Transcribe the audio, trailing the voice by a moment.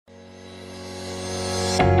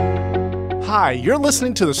Hi, you're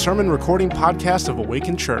listening to the sermon recording podcast of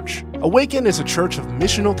Awaken Church. Awaken is a church of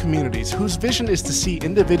missional communities whose vision is to see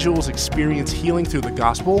individuals experience healing through the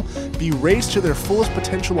gospel, be raised to their fullest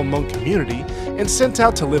potential among community, and sent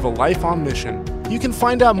out to live a life on mission. You can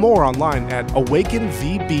find out more online at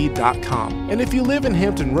awakenvb.com. And if you live in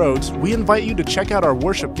Hampton Roads, we invite you to check out our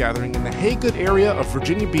worship gathering in the Haygood area of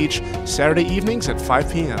Virginia Beach, Saturday evenings at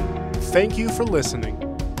 5 p.m. Thank you for listening.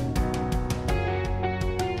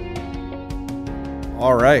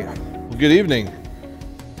 All right. Well, good evening.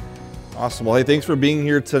 Awesome. Well, hey, thanks for being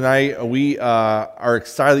here tonight. We are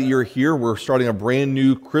excited that you're here. We're starting a brand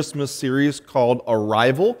new Christmas series called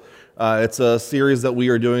Arrival. It's a series that we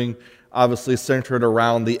are doing, obviously centered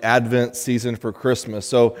around the Advent season for Christmas.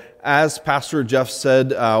 So, as Pastor Jeff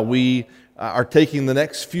said, we are taking the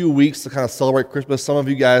next few weeks to kind of celebrate Christmas. Some of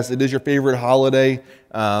you guys, it is your favorite holiday.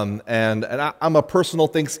 And I'm a personal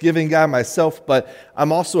Thanksgiving guy myself, but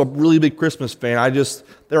I'm also a really big Christmas fan.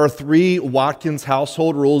 There are 3 Watkins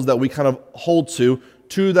household rules that we kind of hold to,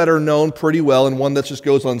 2 that are known pretty well, and 1 that just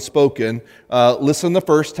goes unspoken. Listen the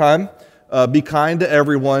first time, be kind to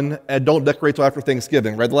everyone, and don't decorate till after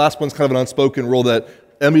Thanksgiving, right? The last one's kind of an unspoken rule that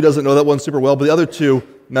Emily doesn't know that one super well, but the other 2,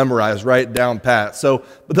 memorize, right, down pat. So,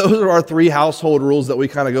 but those are our 3 household rules that we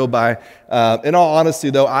kind of go by. In all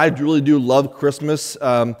honesty, though, I really do love Christmas.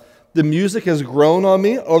 The music has grown on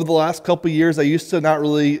me over the last couple of years. I used to not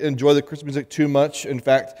really enjoy the Christmas music too much. In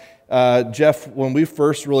fact, Jeff, when we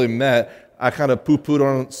first really met, I kind of poo-pooed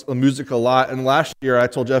on the music a lot. And last year, I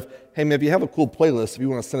told Jeff, hey, man, if you have a cool playlist, if you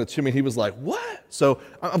want to send it to me, he was like, what? So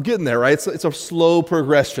I'm getting there, right? It's a slow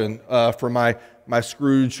progression for my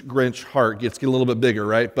Scrooge Grinch heart gets a little bit bigger,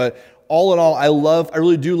 right? But all in all, I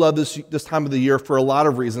really do love this time of the year for a lot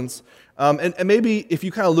of reasons. And maybe if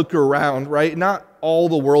you kind of look around, right, not all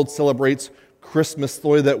the world celebrates Christmas the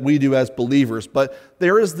way that we do as believers, but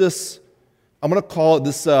there is this, I'm going to call it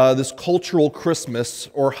this cultural Christmas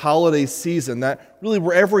or holiday season that really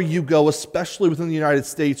wherever you go, especially within the United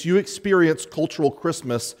States, you experience cultural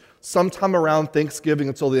Christmas sometime around Thanksgiving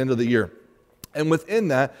until the end of the year. And within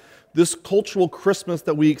that, this cultural Christmas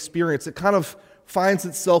that we experience, it kind of finds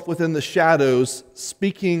itself within the shadows,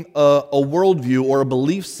 speaking a worldview or a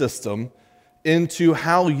belief system into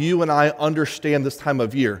how you and I understand this time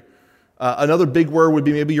of year. Another big word would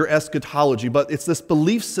be maybe your eschatology, but it's this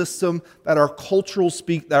belief system that our culture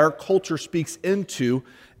speaks into,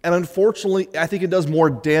 and unfortunately, I think it does more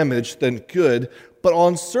damage than good, but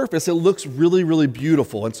on surface, it looks really, really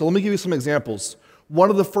beautiful. And so let me give you some examples. One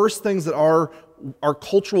of the first things that our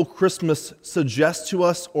cultural Christmas suggests to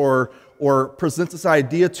us or presents this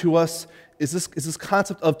idea to us is this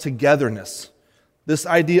concept of togetherness. This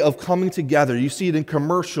idea of coming together. You see it in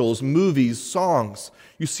commercials, movies, songs.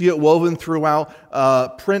 You see it woven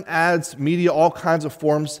throughout print ads, media, all kinds of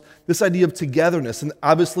forms. This idea of togetherness. And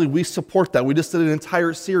obviously we support that. We just did an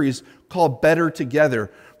entire series called Better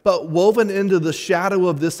Together. But woven into the shadow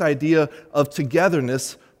of this idea of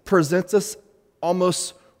togetherness presents us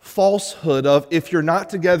almost falsehood of if you're not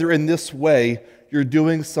together in this way, you're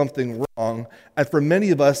doing something wrong. And for many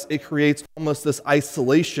of us, it creates almost this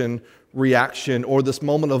isolation reaction or this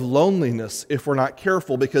moment of loneliness if we're not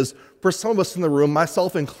careful, because for some of us in the room,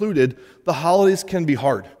 myself included, the holidays can be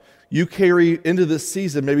hard. You carry into this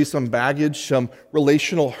season maybe some baggage, some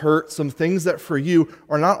relational hurt, some things that for you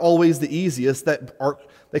are not always the easiest,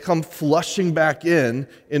 they come flushing back in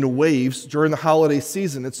waves during the holiday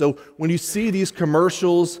season. And so when you see these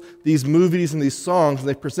commercials, these movies, and these songs, and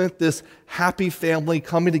they present this happy family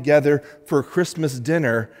coming together for a Christmas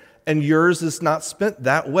dinner, and yours is not spent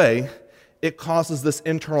that way, it causes this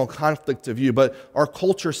internal conflict of you. But our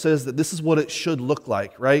culture says that this is what it should look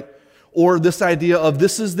like, right? Or this idea of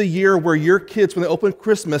this is the year where your kids, when they open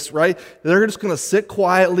Christmas, right, they're just going to sit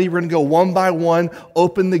quietly. We're going to go one by one,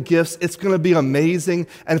 open the gifts. It's going to be amazing.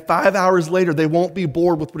 And 5 hours later, they won't be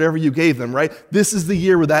bored with whatever you gave them, right? This is the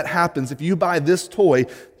year where that happens. If you buy this toy,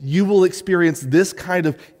 you will experience this kind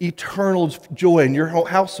of eternal joy in your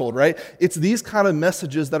household, right? It's these kind of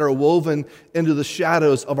messages that are woven into the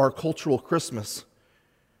shadows of our cultural Christmas.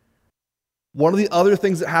 One of the other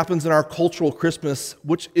things that happens in our cultural Christmas,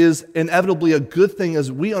 which is inevitably a good thing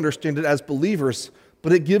as we understand it as believers,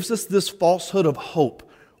 but it gives us this falsehood of hope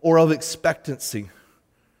or of expectancy.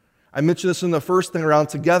 I mentioned this in the first thing around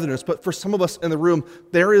togetherness, but for some of us in the room,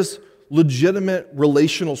 there is legitimate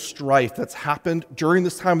relational strife that's happened during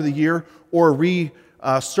this time of the year or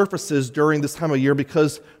resurfaces during this time of year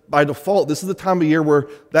because by default, this is the time of year where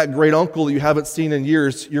that great uncle that you haven't seen in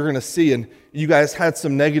years, you're going to see, and you guys had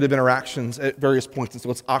some negative interactions at various points, and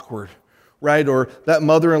so it's awkward. right? Or that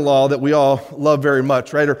mother-in-law that we all love very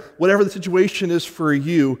much, right? Or whatever the situation is for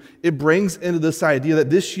you, it brings into this idea that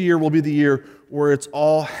this year will be the year where it's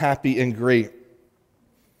all happy and great.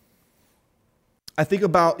 I think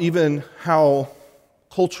about even how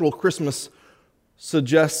cultural Christmas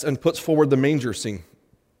suggests and puts forward the manger scene.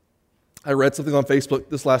 I read something on Facebook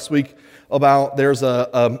this last week about there's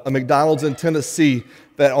a McDonald's in Tennessee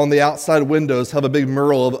that on the outside windows have a big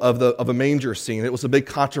mural of a manger scene. It was a big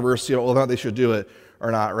controversy about whether or not they should do it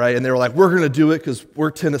or not, right? And they were like, we're going to do it because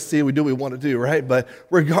we're Tennessee, we do what we want to do, right? But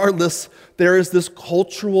regardless, there is this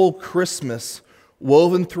cultural Christmas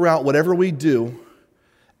woven throughout whatever we do,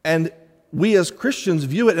 and we as Christians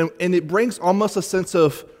view it, and it brings almost a sense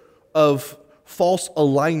of false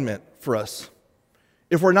alignment for us.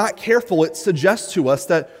 If we're not careful, it suggests to us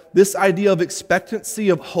that this idea of expectancy,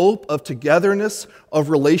 of hope, of togetherness, of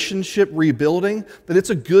relationship rebuilding, that it's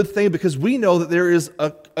a good thing because we know that there is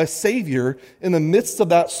a Savior in the midst of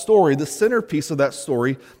that story, the centerpiece of that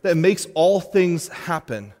story, that makes all things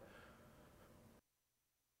happen.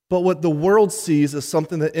 But what the world sees is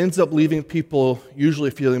something that ends up leaving people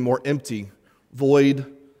usually feeling more empty,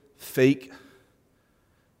 void, fake,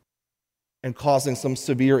 and causing some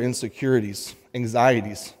severe insecurities,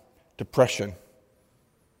 anxieties, depression.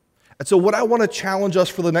 And so what I want to challenge us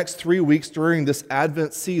for the next 3 weeks during this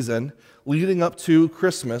Advent season, leading up to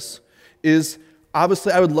Christmas, is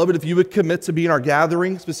obviously I would love it if you would commit to be in our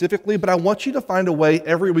gathering specifically, but I want you to find a way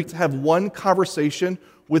every week to have one conversation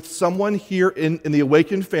with someone here in the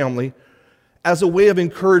Awakened family as a way of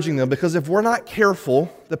encouraging them, because if we're not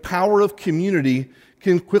careful, the power of community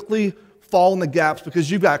can quickly fall in the gaps because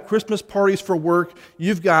you've got Christmas parties for work,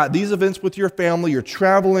 you've got these events with your family, you're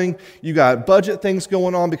traveling, you got budget things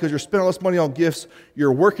going on because you're spending all this money on gifts,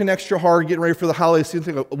 you're working extra hard, getting ready for the holiday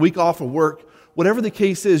season, a week off of work. Whatever the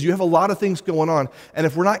case is, you have a lot of things going on. And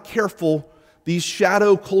if we're not careful, these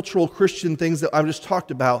shadow cultural Christian things that I've just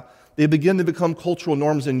talked about, they begin to become cultural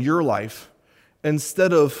norms in your life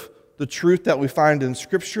instead of the truth that we find in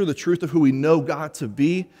Scripture, the truth of who we know God to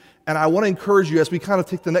be. And I want to encourage you, as we kind of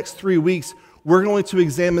take the next 3 weeks, we're going to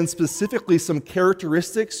examine specifically some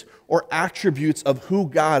characteristics or attributes of who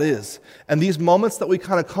God is. And these moments that we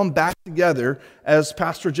kind of come back together, as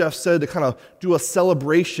Pastor Jeff said, to kind of do a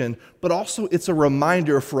celebration, but also it's a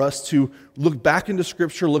reminder for us to look back into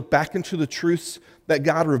Scripture, look back into the truths that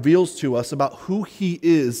God reveals to us about who He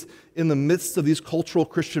is in the midst of these cultural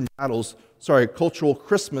Christmas battles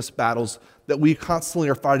that we constantly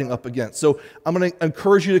are fighting up against. So I'm going to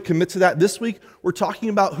encourage you to commit to that. This week, we're talking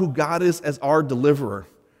about who God is as our deliverer.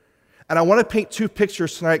 And I want to paint two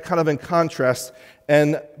pictures tonight kind of in contrast.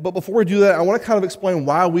 But before we do that, I want to kind of explain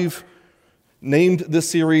why we've named this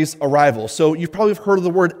series Arrival. So you've probably heard of the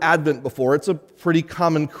word Advent before. It's a pretty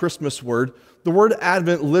common Christmas word. The word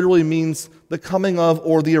Advent literally means the coming of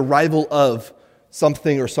or the arrival of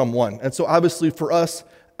something or someone. And so obviously for us,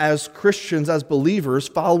 as Christians, as believers,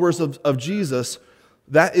 followers of Jesus,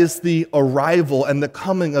 that is the arrival and the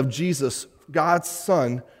coming of Jesus, God's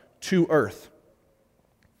Son, to earth.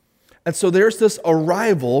 And so there's this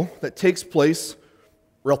arrival that takes place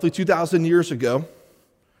roughly 2,000 years ago,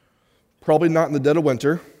 probably not in the dead of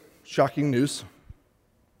winter, shocking news.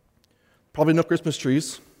 Probably no Christmas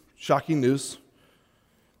trees, shocking news.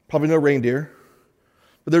 Probably no reindeer.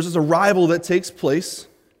 But there's this arrival that takes place.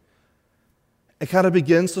 It kind of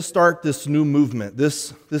begins to start this new movement,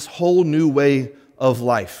 this whole new way of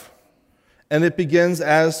life. And it begins,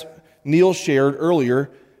 as Neil shared earlier,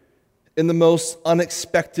 in the most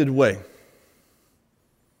unexpected way.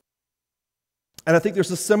 And I think there's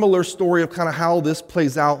a similar story of kind of how this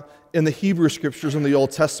plays out in the Hebrew Scriptures in the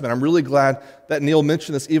Old Testament. I'm really glad that Neil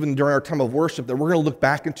mentioned this even during our time of worship, that we're going to look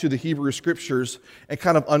back into the Hebrew Scriptures and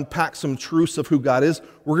kind of unpack some truths of who God is.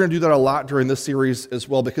 We're going to do that a lot during this series as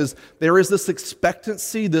well, because there is this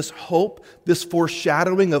expectancy, this hope, this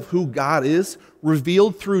foreshadowing of who God is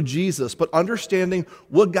revealed through Jesus, but understanding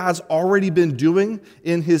what God's already been doing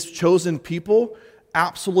in His chosen people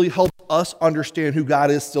absolutely helps us understand who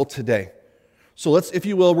God is still today. So let's, if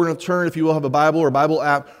you will, we're going to turn, if you will, have a Bible or a Bible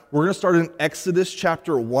app. We're going to start in Exodus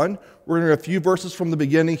chapter 1. We're going to read a few verses from the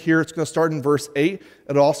beginning here. It's going to start in verse 8.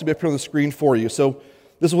 It'll also be up here on the screen for you. So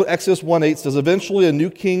this is what Exodus 1:8 says. Eventually a new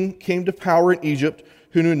king came to power in Egypt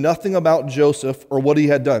who knew nothing about Joseph or what he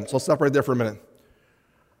had done. So let's stop right there for a minute.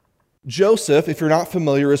 Joseph, if you're not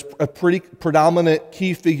familiar, is a pretty predominant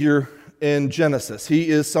key figure in Genesis. He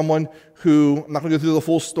is someone who, I'm not going to go through the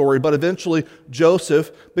full story, but eventually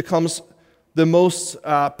Joseph becomes the most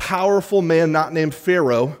powerful man not named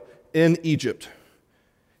Pharaoh in Egypt.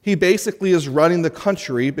 He basically is running the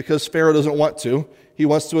country because Pharaoh doesn't want to. He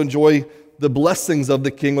wants to enjoy the blessings of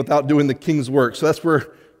the king without doing the king's work. So that's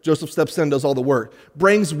where Joseph steps in and does all the work.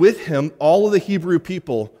 Brings with him all of the Hebrew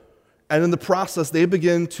people, and in the process, they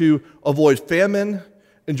begin to avoid famine,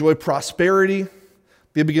 enjoy prosperity.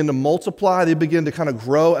 They begin to multiply. They begin to kind of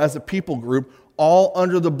grow as a people group, all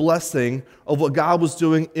under the blessing of what God was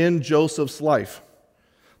doing in Joseph's life.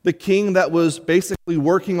 The king that was basically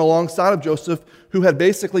working alongside of Joseph, who had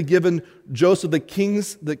basically given Joseph the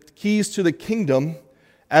keys to the kingdom,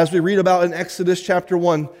 as we read about in Exodus chapter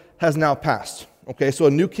 1, has now passed. Okay, so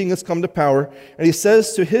a new king has come to power, and he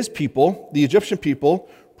says to his people, the Egyptian people,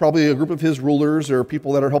 probably a group of his rulers or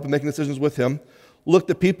people that are helping making decisions with him, look,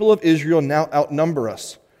 the people of Israel now outnumber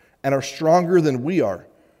us and are stronger than we are.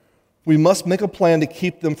 We must make a plan to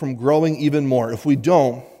keep them from growing even more. If we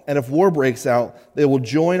don't, and if war breaks out, they will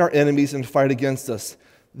join our enemies and fight against us.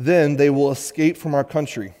 Then they will escape from our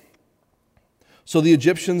country. So the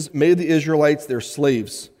Egyptians made the Israelites their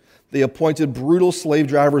slaves. They appointed brutal slave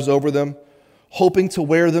drivers over them, hoping to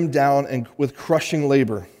wear them down and with crushing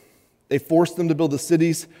labor. They forced them to build the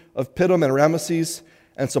cities of Pithom and Ramesses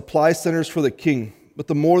and supply centers for the king. But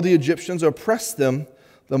the more the Egyptians oppressed them,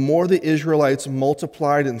 the more the Israelites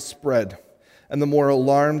multiplied and spread, and the more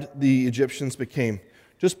alarmed the Egyptians became.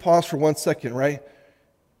 Just pause for 1 second, right?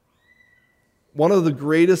 One of the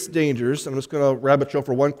greatest dangers, I'm just going to rabbit trail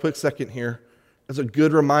for 1 quick second here, as a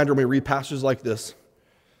good reminder when we read passages like this.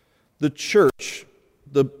 The church,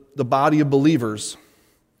 the body of believers,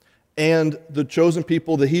 and the chosen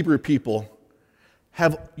people, the Hebrew people,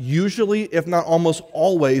 have usually, if not almost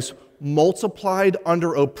always, multiplied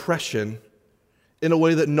under oppression in a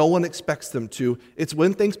way that no one expects them to. It's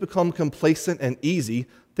when things become complacent and easy.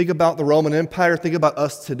 Think about the Roman Empire, think about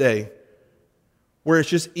us today, where it's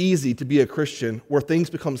just easy to be a Christian, where things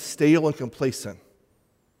become stale and complacent.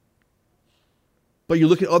 But you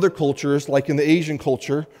look at other cultures, like in the Asian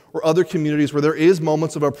culture, or other communities where there is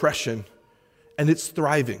moments of oppression, and it's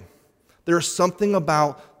thriving. There's something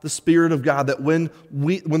about the Spirit of God that when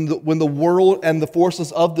the world and the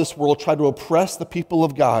forces of this world try to oppress the people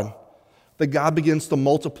of God, that God begins to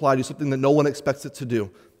multiply, do something that no one expects it to do.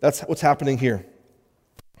 That's what's happening here.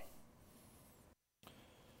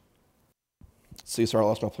 Let's see, sorry, I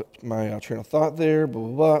lost my train of thought there. Blah,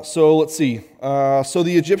 blah, blah. So let's see. So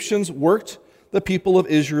the Egyptians worked the people of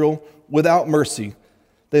Israel without mercy.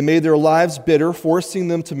 They made their lives bitter, forcing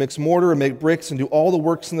them to mix mortar and make bricks and do all the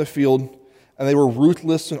works in the field, and they were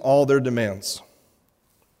ruthless in all their demands.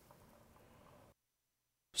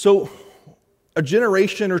 So a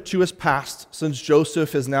generation or two has passed since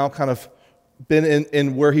Joseph has now kind of been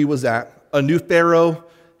in where he was at. A new Pharaoh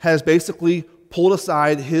has basically pulled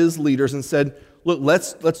aside his leaders and said, look,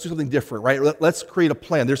 let's do something different, right? Let's create a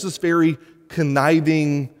plan. There's this very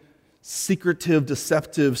conniving, secretive,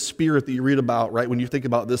 deceptive spirit that you read about, right, when you think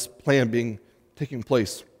about this plan taking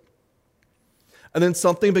place. And then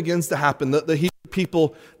something begins to happen. The Hebrew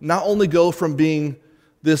people not only go from being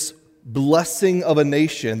this blessing of a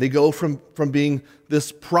nation, they go from being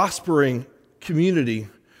this prospering community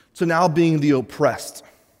to now being the oppressed,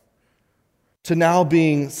 to now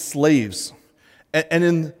being slaves. And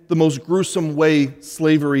in the most gruesome way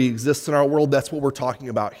slavery exists in our world, that's what we're talking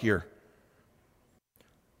about here.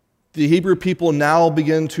 The Hebrew people now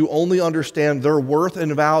begin to only understand their worth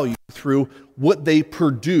and value through what they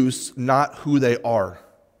produce, not who they are.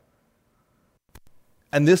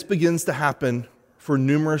 And this begins to happen for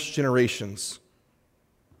numerous generations.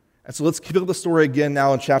 And so let's pick up the story again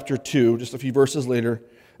now in chapter 2, just a few verses later.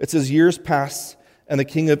 It says, years passed, and the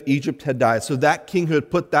king of Egypt had died. So that king who had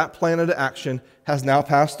put that plan into action has now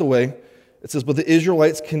passed away. It says, but the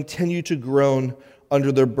Israelites continued to groan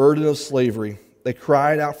under their burden of slavery. They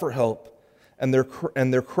cried out for help, and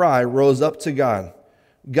their cry rose up to God.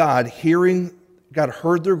 God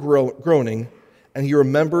heard their groaning, and he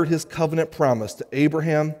remembered his covenant promise to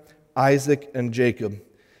Abraham, Isaac, and Jacob.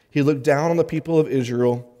 He looked down on the people of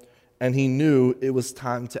Israel, and he knew it was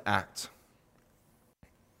time to act.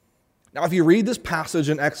 Now, if you read this passage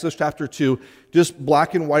in Exodus chapter 2, just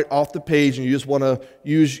black and white off the page, and you just want to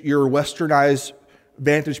use your westernized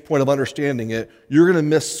vantage point of understanding it, you're going to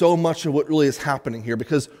miss so much of what really is happening here,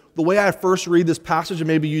 because the way I first read this passage, and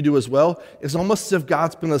maybe you do as well, is almost as if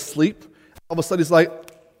God's been asleep. All of a sudden he's like,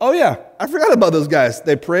 oh yeah, I forgot about those guys.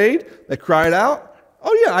 They prayed, they cried out.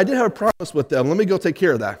 Oh yeah, I did have a promise with them. Let me go take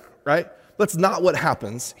care of that, right? That's not what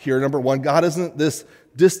happens here. Number one, God isn't this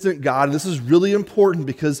distant God. And this is really important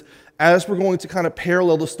because as we're going to kind of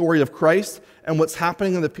parallel the story of Christ and what's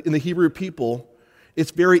happening in the Hebrew people, it's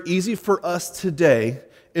very easy for us today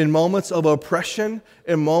in moments of oppression,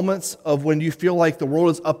 in moments of when you feel like the world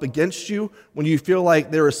is up against you, when you feel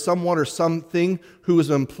like there is someone or something who has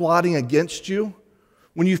been plotting against you,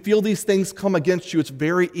 when you feel these things come against you, it's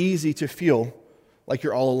very easy to feel like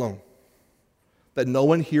you're all alone, that no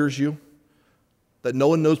one hears you, that no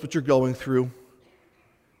one knows what you're going through,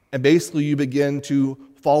 and basically you begin to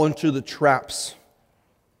fall into the traps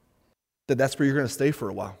that's where you're going to stay for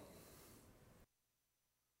a while.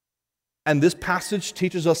 And this passage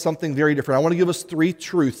teaches us something very different. I want to give us 3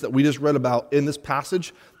 truths that we just read about in this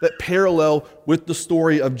passage that parallel with the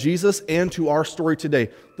story of Jesus and to our story today.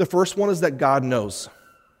 The first one is that God knows.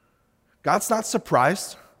 God's not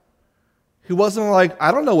surprised. He wasn't like,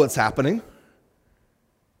 I don't know what's happening.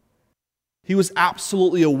 He was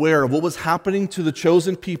absolutely aware of what was happening to the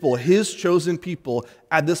chosen people, his chosen people,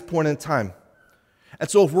 at this point in time. And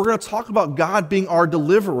so if we're going to talk about God being our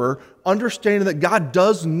deliverer, understanding that God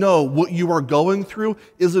does know what you are going through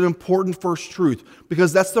is an important first truth,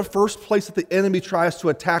 because that's the first place that the enemy tries to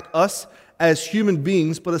attack us as human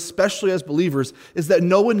beings, but especially as believers, is that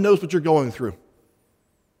no one knows what you're going through.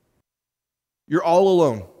 You're all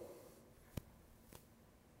alone.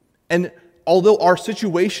 And although our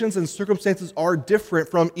situations and circumstances are different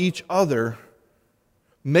from each other,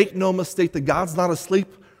 make no mistake that God's not asleep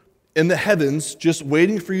in the heavens just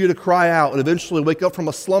waiting for you to cry out and eventually wake up from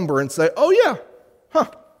a slumber and say, oh yeah,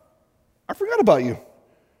 I forgot about you.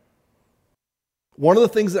 One of the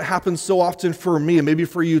things that happens so often for me, and maybe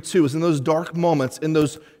for you too, is in those dark moments, in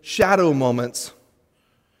those shadow moments,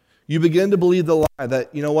 you begin to believe the lie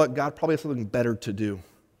that, you know what, God probably has something better to do.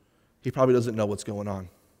 He probably doesn't know what's going on.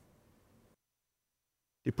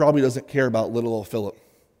 He probably doesn't care about little old Philip.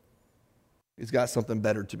 He's got something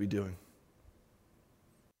better to be doing.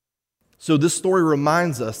 So this story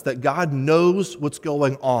reminds us that God knows what's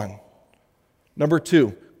going on. Number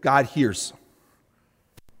 2, God hears.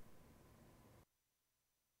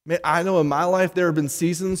 Man, I know in my life there have been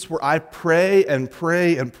seasons where I pray and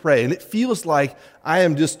pray and pray, and it feels like I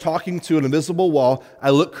am just talking to an invisible wall.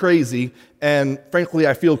 I look crazy, and frankly,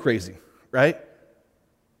 I feel crazy, right?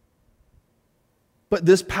 But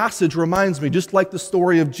this passage reminds me, just like the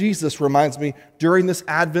story of Jesus reminds me, during this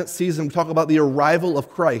Advent season, we talk about the arrival of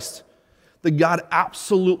Christ, that God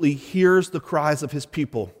absolutely hears the cries of his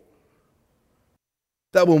people.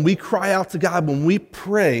 That when we cry out to God, when we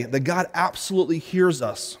pray, that God absolutely hears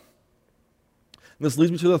us. And this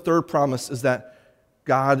leads me to the third promise, is that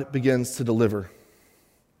God begins to deliver.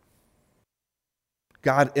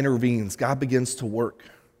 God intervenes. God begins to work.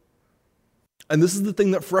 And this is the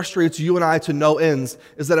thing that frustrates you and I to no ends,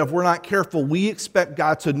 is that if we're not careful, we expect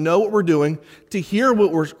God to know what we're doing, to hear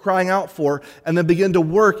what we're crying out for, and then begin to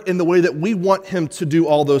work in the way that we want him to do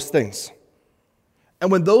all those things. And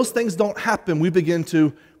when those things don't happen,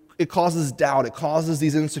 it causes doubt, it causes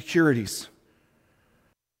these insecurities.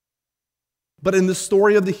 But in the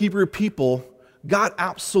story of the Hebrew people, God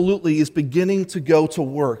absolutely is beginning to go to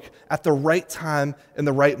work at the right time and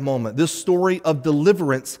the right moment. This story of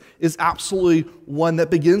deliverance is absolutely one that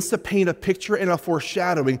begins to paint a picture and a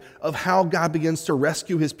foreshadowing of how God begins to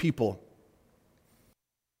rescue his people.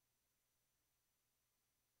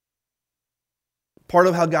 Part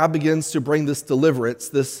of how God begins to bring this deliverance,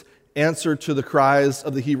 this answer to the cries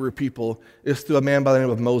of the Hebrew people, is through a man by the name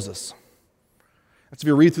of Moses. And so if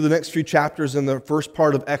you read through the next few chapters in the first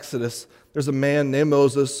part of Exodus, there's a man named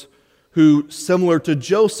Moses who, similar to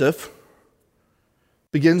Joseph,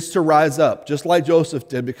 begins to rise up, just like Joseph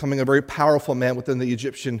did, becoming a very powerful man within the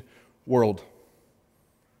Egyptian world.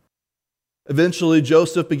 Eventually,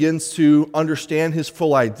 Joseph begins to understand his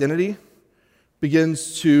full identity,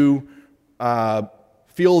 begins to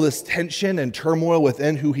feel this tension and turmoil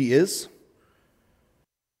within who he is.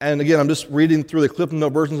 And again, I'm just reading through the Cliff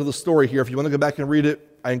Note versions of the story here. If you want to go back and read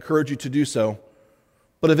it, I encourage you to do so.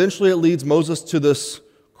 But eventually it leads Moses to this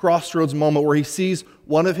crossroads moment where he sees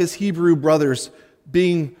one of his Hebrew brothers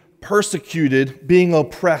being persecuted, being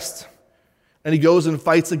oppressed. And he goes and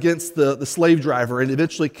fights against the slave driver and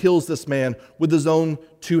eventually kills this man with his own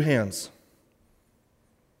 2 hands.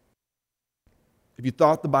 If you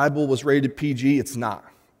thought the Bible was rated PG, it's not.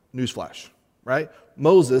 Newsflash, right?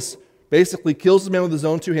 Moses basically kills the man with his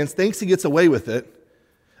own 2 hands, thinks he gets away with it,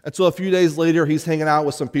 until a few days later he's hanging out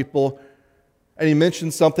with some people and he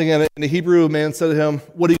mentions something, and the Hebrew man said to him,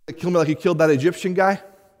 "What, are you going to kill me like you killed that Egyptian guy?"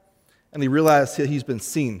 And he realized he's been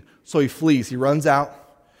seen, so he flees. He runs out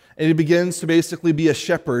and he begins to basically be a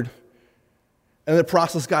shepherd. And in the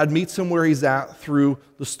process, God meets him where he's at through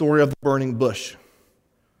the story of the burning bush.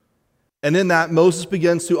 And in that, Moses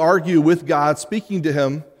begins to argue with God, speaking to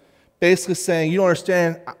him, basically saying, "You don't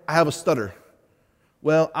understand, I have a stutter.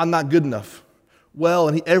 Well, I'm not good enough. well,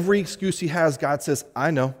 and every excuse he has, God says,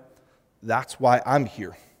 I know. That's why I'm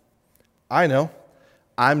here. I know.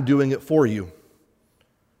 I'm doing it for you.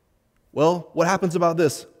 Well, what happens about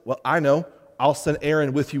this? Well, I know. I'll send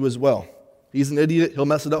Aaron with you as well. He's an idiot. He'll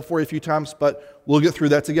mess it up for you a few times, but we'll get through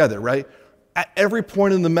that together, right? At every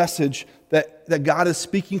point in the message that God is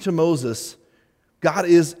speaking to Moses, God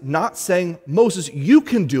is not saying, Moses, you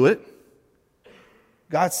can do it.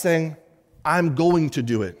 God's saying, I'm going to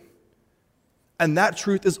do it. And that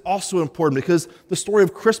truth is also important because the story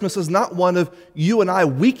of Christmas is not one of you and I,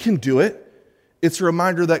 we can do it. It's a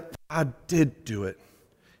reminder that God did do it.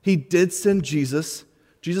 He did send Jesus.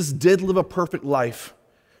 Jesus did live a perfect life.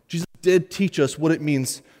 Jesus did teach us what it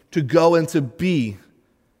means to go and to be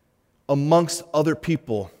amongst other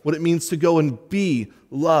people, what it means to go and be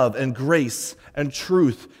love and grace and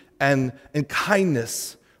truth and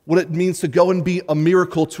kindness, what it means to go and be a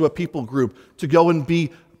miracle to a people group, to go and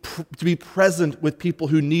to be present with people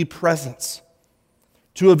who need presence,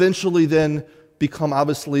 to eventually then become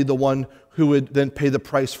obviously the one who would then pay the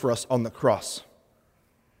price for us on the cross.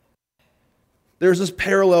 There's this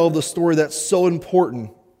parallel of the story that's so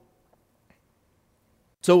important.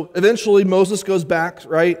 So eventually Moses goes back,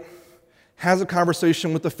 right? Has a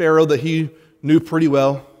conversation with the Pharaoh that he knew pretty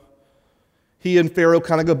well. He and Pharaoh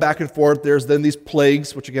kind of go back and forth. There's then these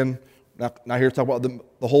plagues, which again, not here to talk about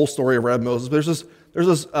the whole story of Moses, but there's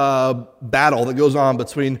this battle that goes on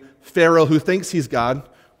between Pharaoh, who thinks he's God,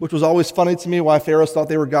 which was always funny to me why pharaohs thought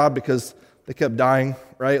they were God, because they kept dying,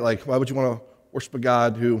 right? Like, why would you want to worship a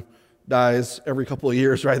God who dies every couple of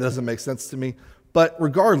years, right? That doesn't make sense to me. But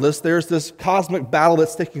regardless, there's this cosmic battle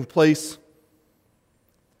that's taking place.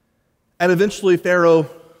 And eventually Pharaoh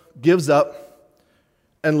gives up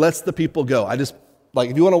and lets the people go.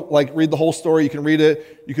 If you want to read the whole story, you can read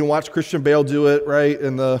it. You can watch Christian Bale do it, right?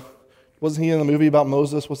 Wasn't he in the movie about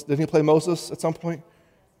Moses? Didn't he play Moses at some point?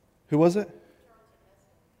 Who was it?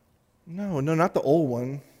 No, not the old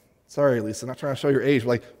one. Sorry, Lisa, not trying to show your age.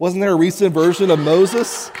 Wasn't there a recent version of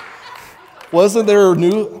Moses? Wasn't there a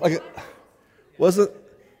new, was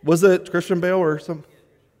it Christian Bale or something?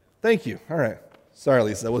 Thank you. All right. Sorry,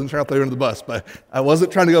 Lisa, I wasn't trying to throw you under the bus, but I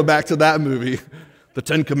wasn't trying to go back to that movie, The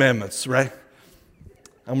Ten Commandments, right?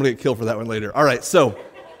 I'm going to get killed for that one later. All right, so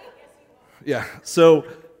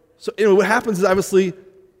anyway, what happens is obviously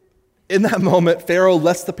in that moment, Pharaoh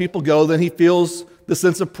lets the people go. Then he feels the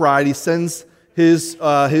sense of pride. He sends his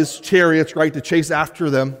chariots, right, to chase after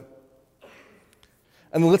them.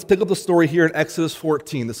 And then let's pick up the story here in Exodus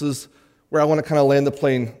 14. This is where I want to kind of land the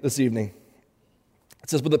plane this evening. It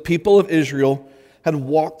says, but the people of Israel had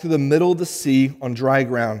walked through the middle of the sea on dry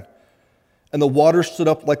ground, and the water stood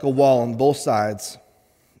up like a wall on both sides.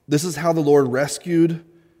 This is how the Lord rescued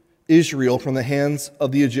Israel from the hands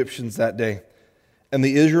of the Egyptians that day. And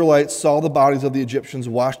the Israelites saw the bodies of the Egyptians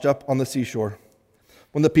washed up on the seashore.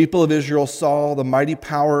 When the people of Israel saw the mighty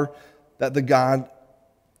power that the God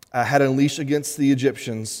had unleashed against the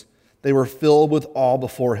Egyptians, they were filled with awe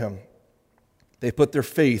before him. They put their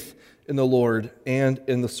faith in the Lord and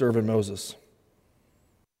in the servant Moses.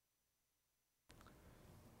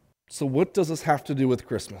 So what does this have to do with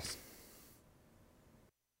Christmas?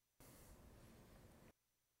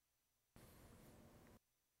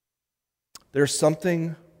 There's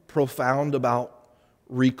something profound about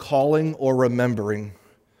recalling or remembering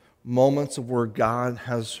moments of where God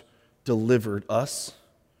has delivered us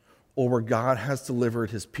or where God has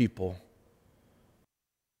delivered his people.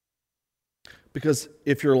 Because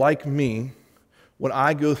if you're like me, when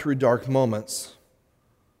I go through dark moments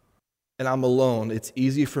and I'm alone, it's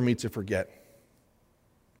easy for me to forget.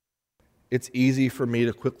 It's easy for me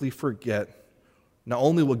to quickly forget not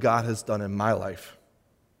only what God has done in my life,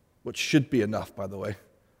 which should be enough, by the way,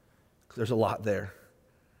 because there's a lot there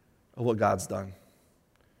of what God's done.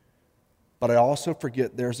 But I also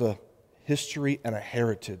forget there's a history and a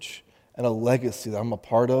heritage and a legacy that I'm a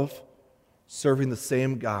part of, serving the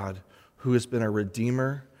same God who has been a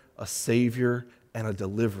redeemer, a savior, and a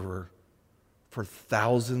deliverer for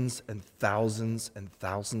thousands and thousands and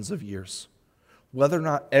thousands of years. Whether or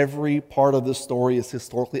not every part of this story is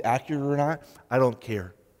historically accurate or not, I don't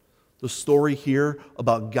care. The story here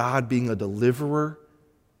about God being a deliverer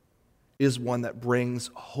is one that brings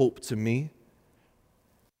hope to me.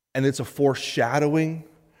 And it's a foreshadowing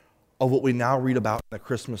of what we now read about in the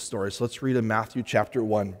Christmas story. So let's read in Matthew chapter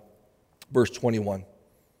 1, verse 21.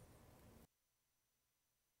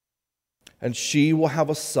 And she will have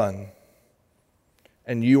a son,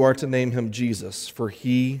 and you are to name him Jesus, for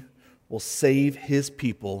he will save his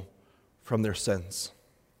people from their sins.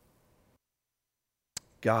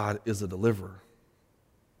 God is a deliverer.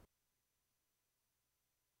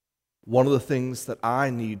 one of the things that I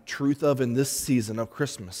need truth of in this season of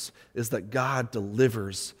Christmas is that God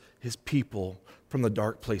delivers his people from the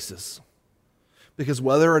dark places. Because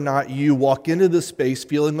whether or not you walk into this space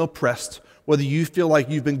feeling oppressed, whether you feel like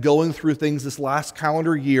you've been going through things this last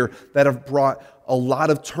calendar year that have brought a lot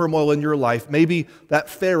of turmoil in your life, maybe that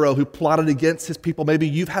Pharaoh who plotted against his people, maybe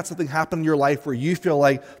you've had something happen in your life where you feel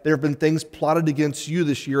like there have been things plotted against you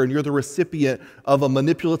this year and you're the recipient of a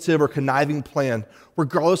manipulative or conniving plan.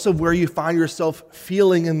 Regardless of where you find yourself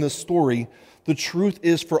feeling in this story, the truth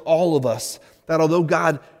is for all of us that although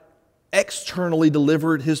God externally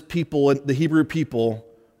delivered his people, the Hebrew people,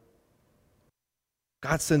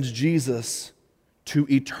 God sends Jesus to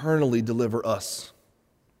eternally deliver us.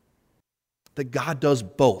 That God does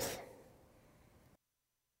both.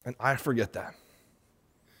 And I forget that.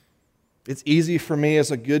 It's easy for me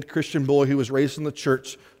as a good Christian boy who was raised in the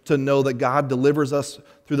church to know that God delivers us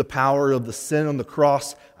through the power of the sin on the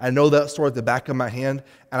cross. I know that story at the back of my hand,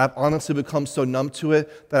 and I've honestly become so numb to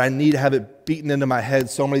it that I need to have it beaten into my head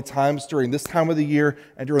so many times during this time of the year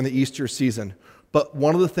and during the Easter season. But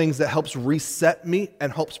one of the things that helps reset me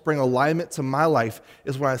and helps bring alignment to my life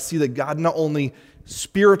is when I see that God not only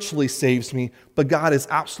spiritually saves me, but God is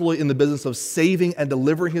absolutely in the business of saving and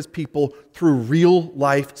delivering his people through real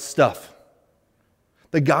life stuff.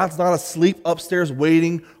 That God's not asleep upstairs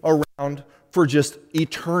waiting around for just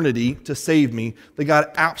eternity to save me. That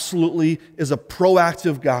God absolutely is a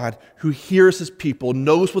proactive God who hears his people,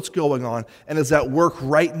 knows what's going on, and is at work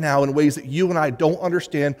right now in ways that you and I don't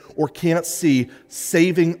understand or can't see,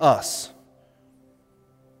 saving us.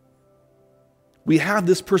 We have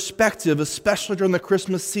this perspective, especially during the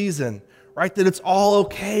Christmas season, right? That it's all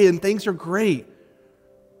okay and things are great.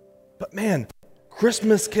 But man,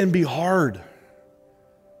 Christmas can be hard.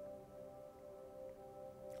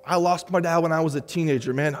 I lost my dad when I was a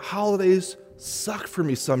teenager. Man, holidays suck for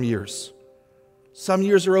me some years. Some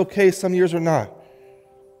years are okay, some years are not.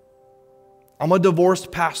 I'm a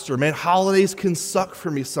divorced pastor. Man, holidays can suck for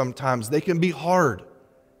me sometimes. They can be hard.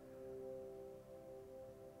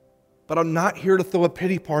 But I'm not here to throw a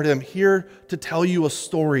pity party. I'm here to tell you a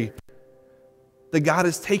story. That God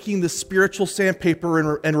is taking the spiritual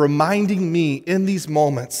sandpaper and reminding me in these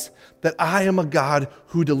moments that I am a God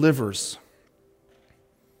who delivers.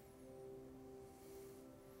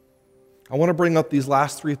 I want to bring up these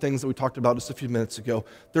last three things that we talked about just a few minutes ago.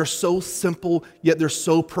 They're so simple, yet they're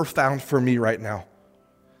so profound for me right now.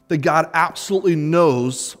 That God absolutely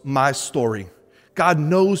knows my story. God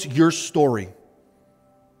knows your story.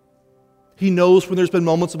 He knows when there's been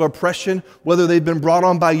moments of oppression, whether they've been brought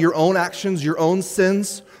on by your own actions, your own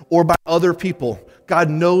sins, or by other people. God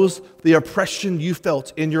knows the oppression you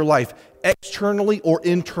felt in your life, externally or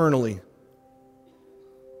internally.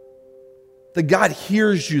 That God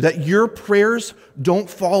hears you, that your prayers don't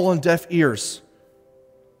fall on deaf ears.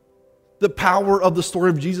 The power of the story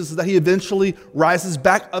of Jesus is that he eventually rises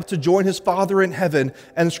back up to join his Father in heaven,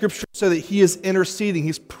 and the scriptures say that he is interceding,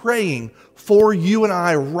 he's praying for you and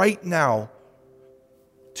I right now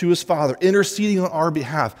to his Father, interceding on our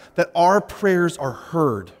behalf, that our prayers are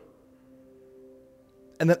heard.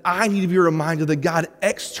 And that I need to be reminded that God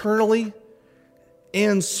externally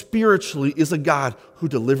and spiritually is a God who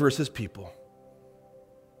delivers his people.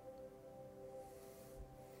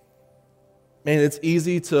 Man, it's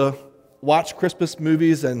easy to watch Christmas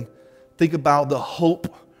movies and think about the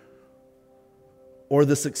hope or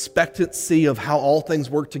this expectancy of how all things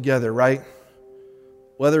work together, right?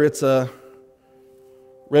 Whether it's a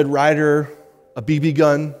Red Ryder, a BB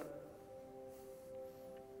gun,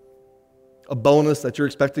 a bonus that you're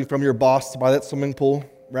expecting from your boss to buy that swimming pool,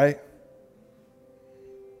 right?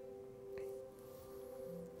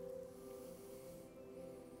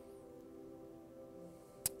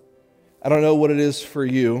 I don't know what it is for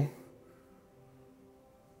you,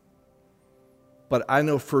 but I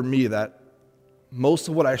know for me that most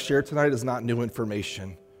of what I share tonight is not new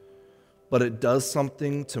information, but it does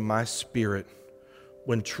something to my spirit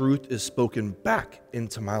when truth is spoken back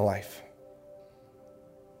into my life.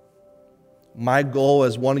 My goal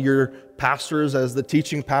as one of your pastors, as the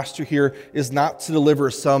teaching pastor here, is not to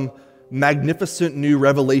deliver some magnificent new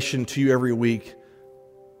revelation to you every week.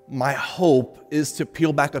 My hope is to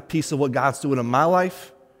peel back a piece of what God's doing in my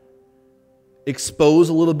life, expose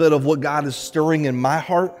a little bit of what God is stirring in my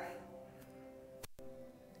heart,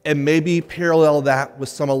 and maybe parallel that with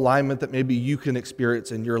some alignment that maybe you can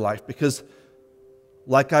experience in your life. Because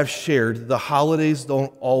like I've shared, the holidays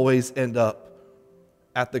don't always end up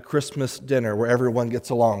at the Christmas dinner where everyone gets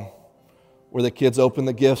along, where the kids open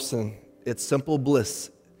the gifts and it's simple bliss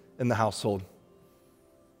in the household,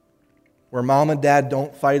 where mom and dad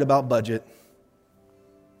don't fight about budget,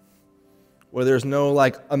 where there's no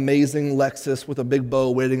like amazing Lexus with a big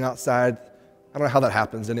bow waiting outside. I don't know how that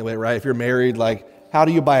happens anyway, right? If you're married, like, how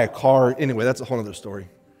do you buy a car? Anyway, that's a whole other story.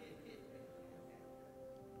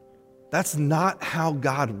 That's not how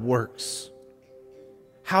God works.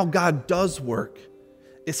 How God does work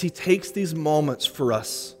is He takes these moments for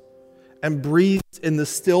us and breathes in the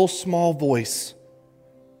still small voice,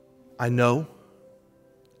 I know,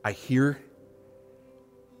 I hear,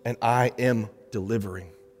 and I am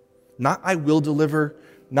delivering. Not I will deliver,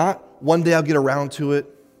 not one day I'll get around to it.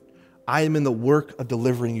 I am in the work of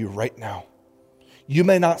delivering you right now. You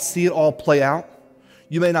may not see it all play out.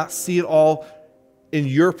 You may not see it all in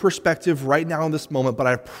your perspective right now in this moment, but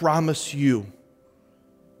I promise you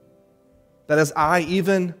that as I,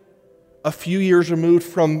 even a few years removed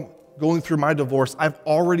from going through my divorce, I've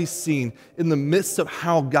already seen in the midst of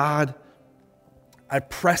how God, I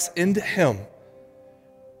press into Him,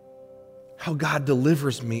 how God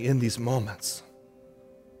delivers me in these moments.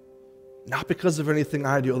 Not because of anything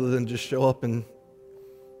I do other than just show up and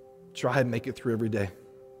try and make it through every day.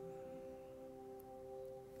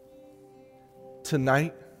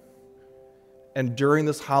 Tonight and during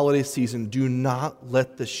this holiday season, do not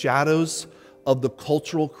let the shadows of the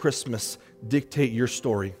cultural Christmas dictate your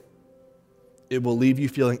story. It will leave you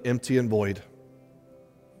feeling empty and void.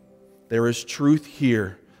 There is truth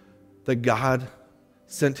here that God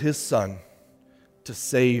sent His Son to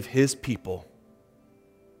save His people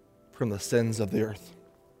from the sins of the earth.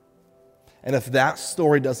 And if that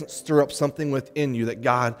story doesn't stir up something within you, that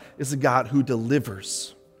God is a God who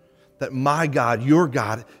delivers, that my God, your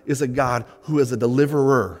God, is a God who is a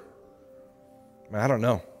deliverer, I don't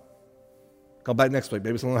know. Come back next week.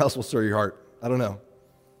 Maybe someone else will stir your heart. I don't know.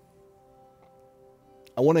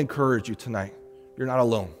 I want to encourage you tonight. You're not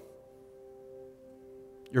alone.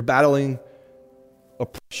 You're battling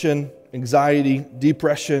oppression, anxiety,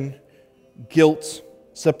 depression, guilt,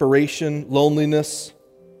 separation, loneliness.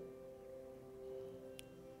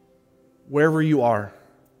 Wherever you are,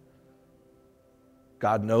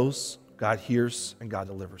 God knows, God hears, and God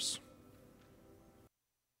delivers.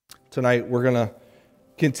 Tonight, we're going to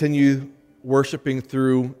continue worshiping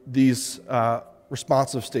through these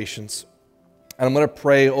responsive stations. And I'm going to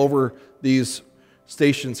pray over these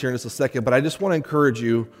stations here in just a second, but I just want to encourage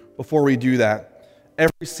you before we do that.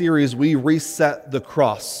 Every series, we reset the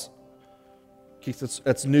cross. In case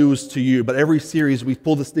that's news to you, but every series, we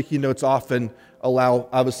pull the sticky notes off and allow,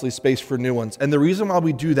 obviously, space for new ones. And the reason why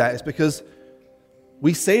we do that is because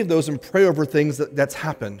we save those and pray over things that's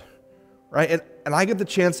happened, right? And I get the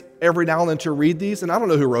chance every now and then to read these, and I don't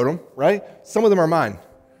know who wrote them, right? Some of them are mine.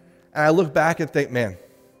 And I look back and think, man,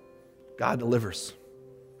 God delivers.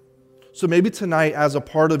 So maybe tonight, as a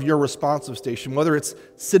part of your responsive station, whether it's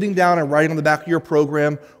sitting down and writing on the back of your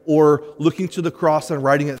program or looking to the cross and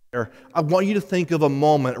writing it there, I want you to think of a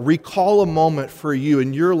moment, recall a moment for you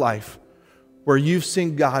in your life where you've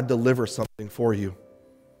seen God deliver something for you.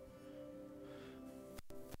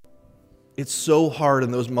 It's so hard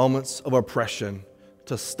in those moments of oppression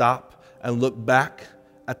to stop and look back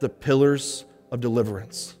at the pillars of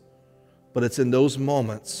deliverance. But it's in those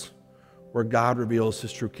moments where God reveals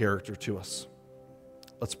His true character to us.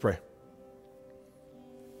 Let's pray.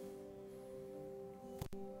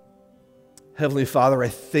 Heavenly Father, I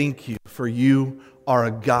thank you for you are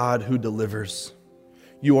a God who delivers.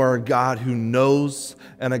 You are a God who knows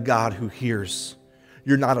and a God who hears.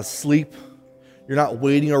 You're not asleep. You're not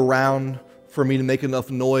waiting around for me to make enough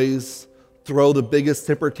noise, throw the biggest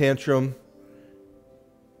temper tantrum.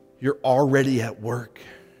 You're already at work.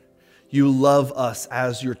 You love us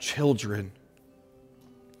as your children.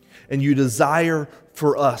 And you desire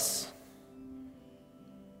for us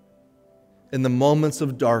in the moments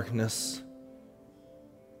of darkness,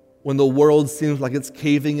 when the world seems like it's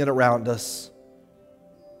caving in around us,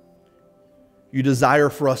 you desire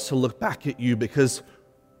for us to look back at you, because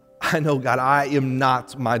I know, God, I am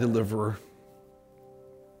not my deliverer.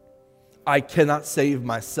 I cannot save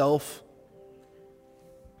myself.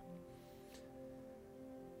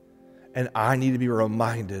 And I need to be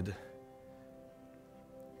reminded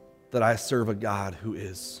that I serve a God who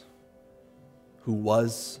is, who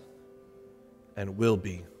was, and will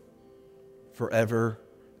be forever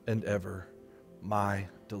and ever my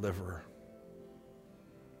deliverer.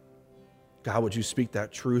 God, would you speak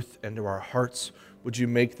that truth into our hearts? Would you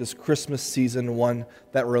make this Christmas season one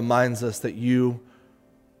that reminds us that you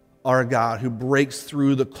are a God who breaks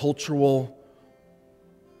through the cultural,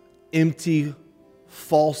 empty,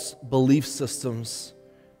 false belief systems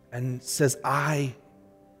and says, I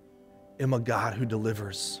am a God who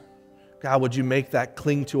delivers. God, would you make that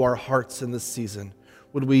cling to our hearts in this season?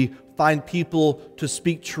 Would we find people to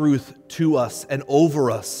speak truth to us and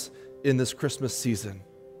over us in this Christmas season?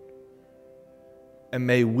 And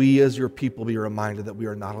may we as your people be reminded that we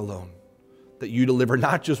are not alone, that you deliver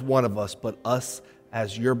not just one of us, but us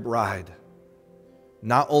as your bride,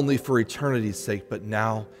 not only for eternity's sake, but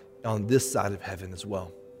now on this side of heaven as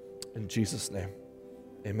well. In Jesus' name,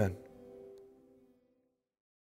 amen.